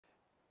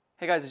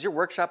Hey guys, is your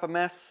workshop a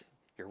mess?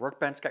 Your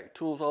workbench got your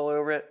tools all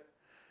over it?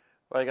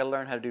 Well, you gotta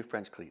learn how to do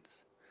French cleats.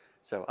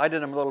 So I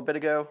did them a little bit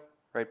ago,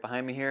 right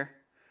behind me here.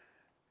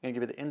 I'm gonna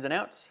give you the ins and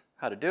outs,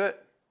 how to do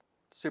it.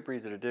 Super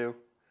easy to do.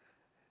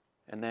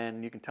 And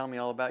then you can tell me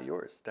all about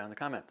yours down in the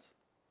comments.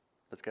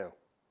 Let's go.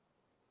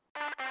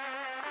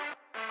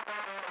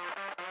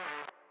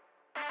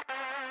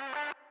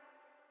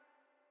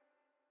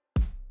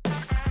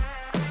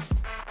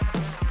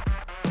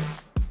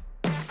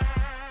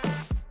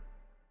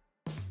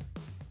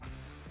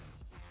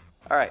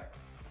 All right,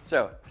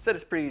 so I said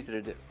it's pretty easy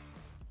to do.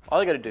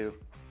 All you gotta do,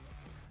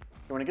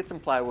 you wanna get some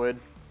plywood,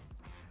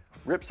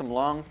 rip some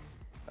long,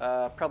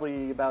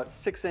 probably about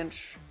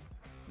 6-inch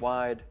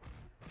wide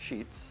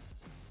sheets.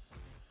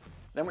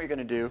 Then what you're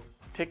gonna do,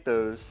 take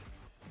those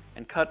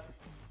and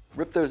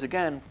rip those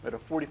again at a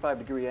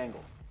 45-degree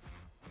angle.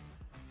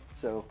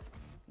 So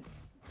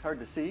it's hard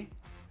to see,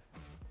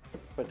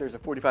 but there's a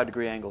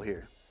 45-degree angle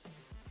here.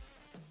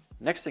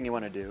 Next thing you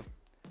wanna do,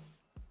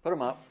 put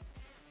them up,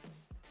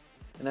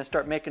 and then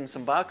start making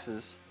some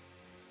boxes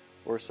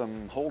or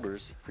some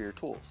holders for your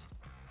tools.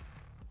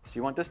 So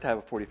you want this to have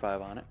a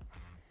 45 on it.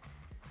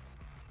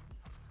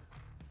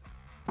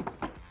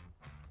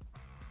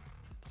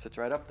 Sits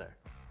right up there.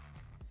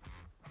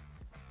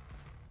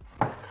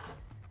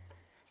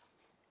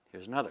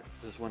 Here's another.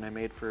 This is one I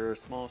made for a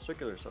small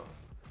circular saw.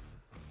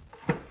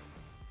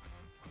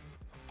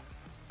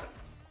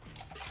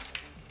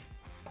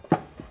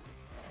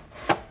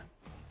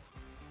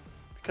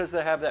 Because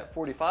they have that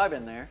 45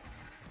 in there,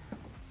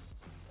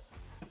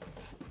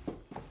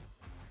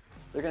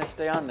 they're going to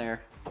stay on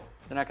there.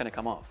 They're not going to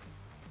come off.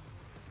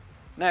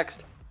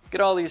 Next,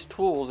 get all these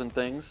tools and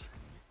things.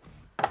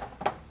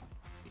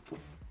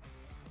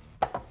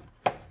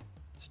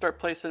 Start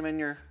placing them in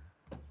your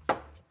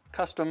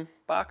custom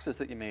boxes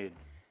that you made.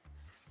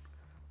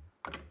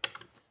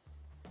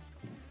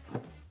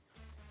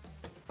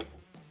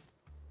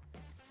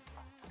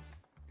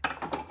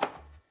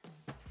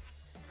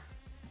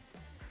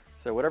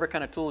 So whatever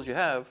kind of tools you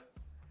have,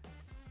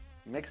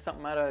 make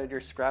something out of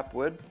your scrap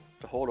wood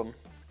to hold them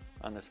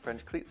on this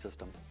French cleat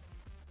system,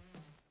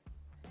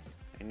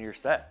 and you're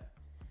set.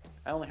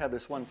 I only have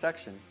this one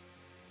section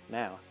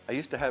now. I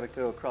used to have it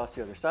go across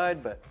the other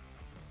side, but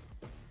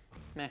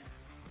meh,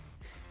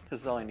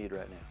 this is all I need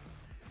right now.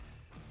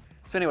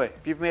 So anyway,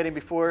 if you've made it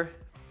before,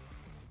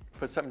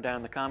 put something down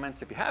in the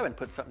comments. If you haven't,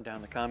 put something down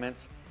in the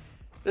comments.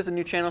 This is a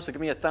new channel, so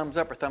give me a thumbs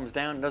up or thumbs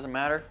down. It doesn't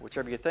matter,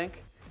 whichever you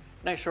think.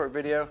 Nice short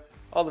video.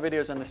 All the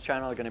videos on this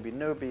channel are going to be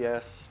no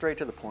BS, straight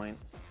to the point.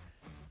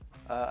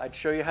 I'd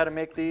show you how to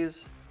make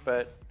these,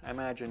 but I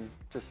imagine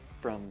just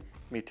from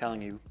me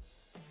telling you,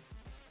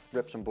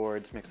 rip some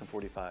boards, make some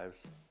 45s,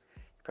 you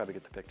probably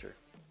get the picture.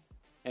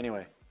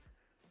 Anyway,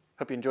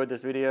 hope you enjoyed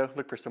this video.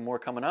 Look for some more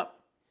coming up,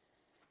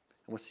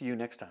 and we'll see you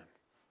next time.